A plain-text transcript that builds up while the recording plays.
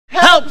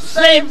Help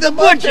save the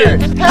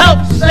butchers!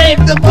 Help save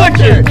the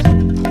butchers!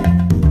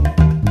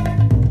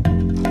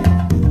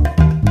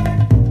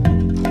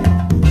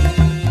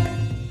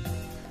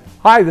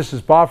 Hi, this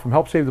is Bob from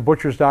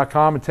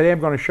HelpSaveTheButchers.com, and today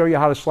I'm going to show you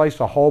how to slice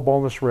a whole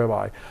boneless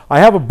ribeye. I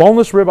have a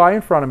boneless ribeye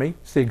in front of me.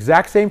 It's the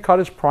exact same cut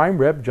as prime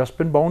rib, just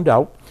been boned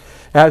out.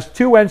 It has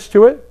two ends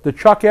to it. The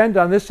chuck end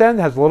on this end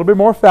has a little bit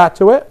more fat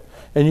to it,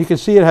 and you can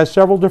see it has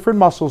several different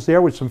muscles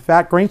there with some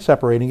fat grain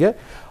separating it.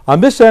 On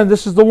this end,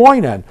 this is the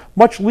loin end,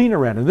 much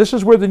leaner end, and this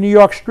is where the New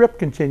York strip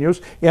continues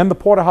and the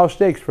porterhouse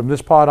steaks from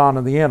this part on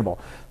of the animal.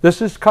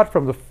 This is cut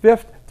from the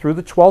 5th through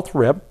the 12th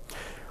rib.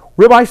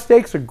 Ribeye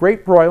steaks are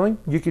great broiling.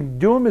 You can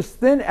do them as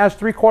thin as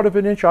 3/4 of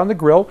an inch on the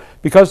grill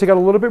because they got a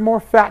little bit more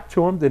fat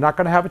to them. They're not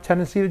going to have a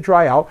tendency to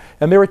dry out,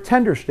 and they're a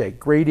tender steak,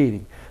 great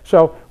eating.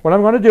 So what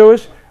I'm going to do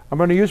is I'm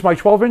going to use my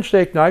 12-inch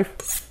steak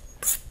knife.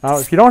 Now,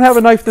 if you don't have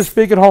a knife this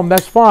big at home,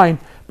 that's fine,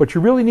 but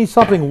you really need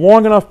something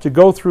long enough to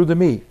go through the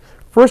meat.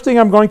 First thing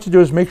I'm going to do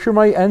is make sure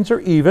my ends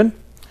are even.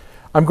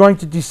 I'm going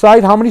to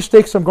decide how many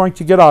steaks I'm going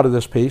to get out of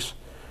this piece.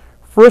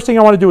 First thing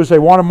I want to do is I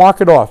want to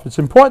mark it off. It's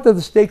important that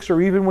the steaks are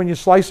even when you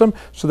slice them,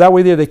 so that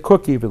way they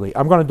cook evenly.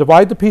 I'm going to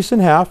divide the piece in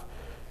half.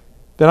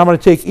 Then I'm going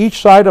to take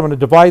each side, I'm going to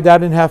divide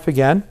that in half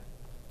again.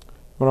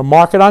 I'm going to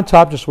mark it on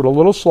top just with a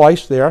little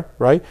slice there,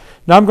 right?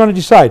 Now I'm going to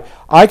decide.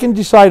 I can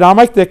decide on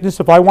my thickness.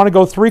 If I want to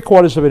go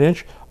 3/4 of an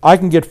inch, I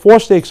can get 4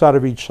 steaks out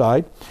of each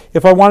side.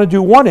 If I want to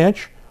do 1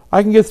 inch,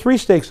 I can get 3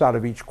 steaks out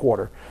of each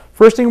quarter.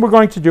 First thing we're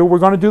going to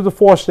do the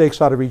 4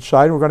 steaks out of each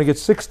side. And we're going to get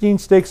 16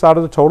 steaks out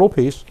of the total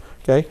piece,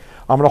 okay?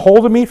 I'm going to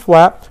hold the meat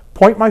flat,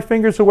 point my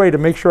fingers away to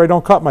make sure I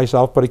don't cut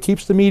myself, but it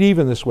keeps the meat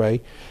even this way.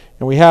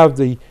 And we have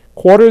the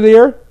quarter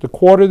there,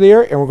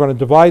 and we're going to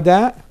divide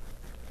that.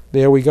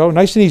 There we go,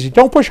 nice and easy.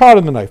 Don't push hard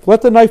on the knife.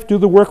 Let the knife do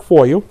the work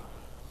for you.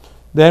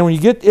 Then when you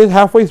get it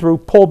halfway through,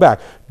 pull back.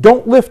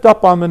 Don't lift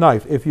up on the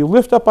knife. If you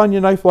lift up on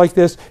your knife like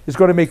this, it's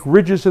going to make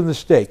ridges in the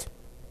steak.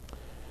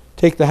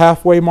 Take the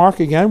halfway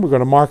mark again. We're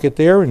going to mark it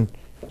there and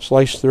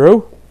slice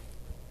through.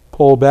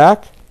 Pull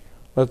back.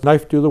 Let the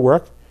knife do the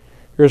work.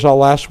 Here's our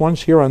last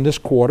ones here on this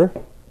quarter.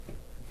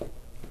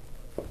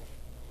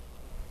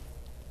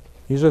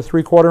 These are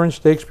 3/4 inch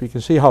steaks, but you can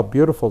see how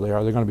beautiful they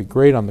are. They're going to be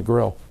great on the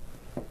grill.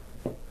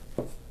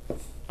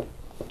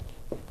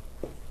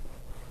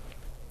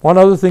 One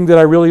other thing that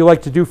I really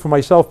like to do for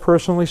myself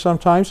personally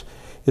sometimes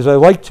is I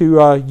like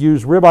to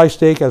use ribeye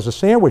steak as a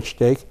sandwich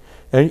steak.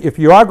 And if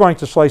you are going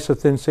to slice the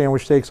thin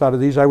sandwich steaks out of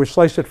these, I would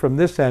slice it from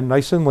this end,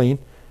 nice and lean.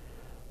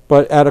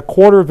 But at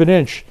 1/4 of an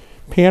inch,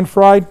 pan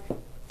fried,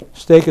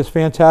 steak is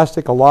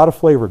fantastic, a lot of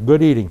flavor,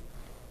 good eating.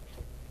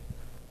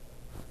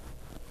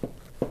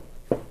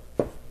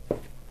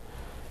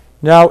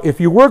 Now, if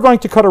you were going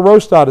to cut a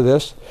roast out of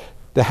this,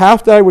 the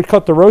half that I would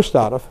cut the roast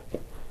out of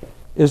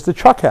is the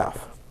chuck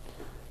half.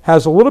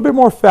 Has a little bit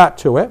more fat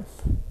to it,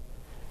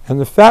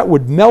 and the fat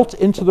would melt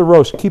into the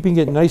roast, keeping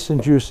it nice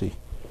and juicy.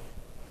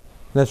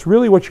 And that's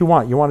really what you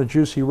want. You want a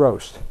juicy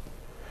roast.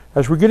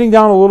 As we're getting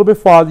down a little bit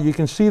farther, you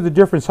can see the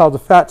difference, how the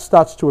fat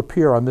starts to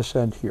appear on this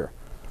end here.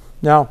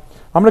 Now,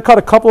 I'm going to cut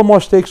a couple of more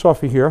steaks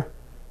off of here.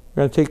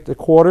 We're going to take the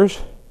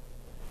quarters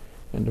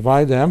and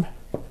divide them.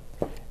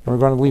 And we're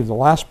going to leave the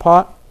last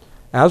pot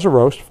as a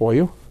roast for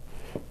you.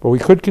 But we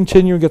could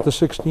continue and get the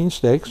 16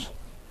 steaks.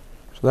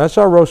 So that's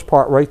our roast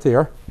part right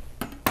there.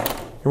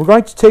 And we're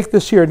going to take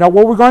this here. Now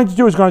what we're going to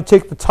do is going to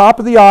take the top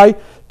of the eye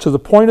to the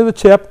point of the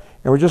tip,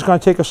 and we're just going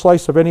to take a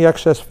slice of any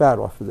excess fat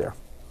off of there.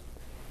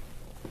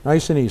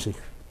 Nice and easy.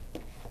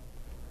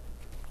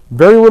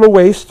 Very little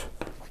waste.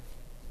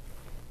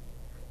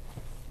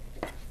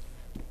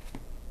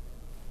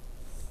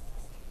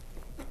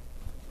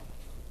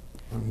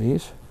 On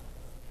these.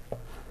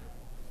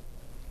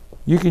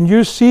 You can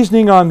use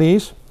seasoning on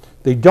these.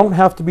 They don't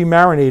have to be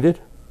marinated.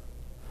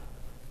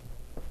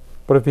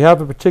 But if you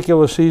have a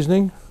particular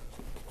seasoning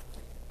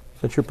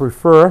that you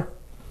prefer,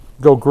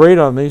 go great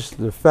on these.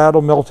 The fat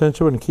will melt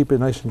into it and keep it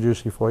nice and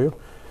juicy for you.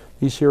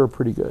 These here are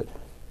pretty good.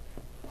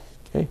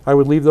 Okay, I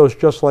would leave those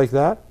just like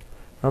that.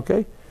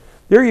 Okay,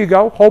 there you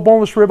go. Whole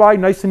boneless ribeye,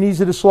 nice and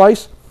easy to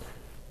slice.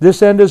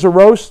 This end is a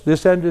roast.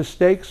 This end is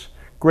steaks.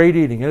 Great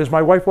eating. And as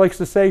my wife likes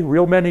to say,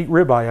 real men eat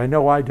ribeye. I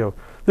know I do.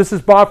 This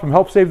is Bob from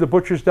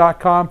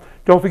HelpSaveTheButchers.com.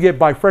 Don't forget,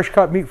 buy fresh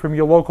cut meat from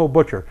your local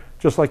butcher,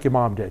 just like your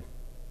mom did.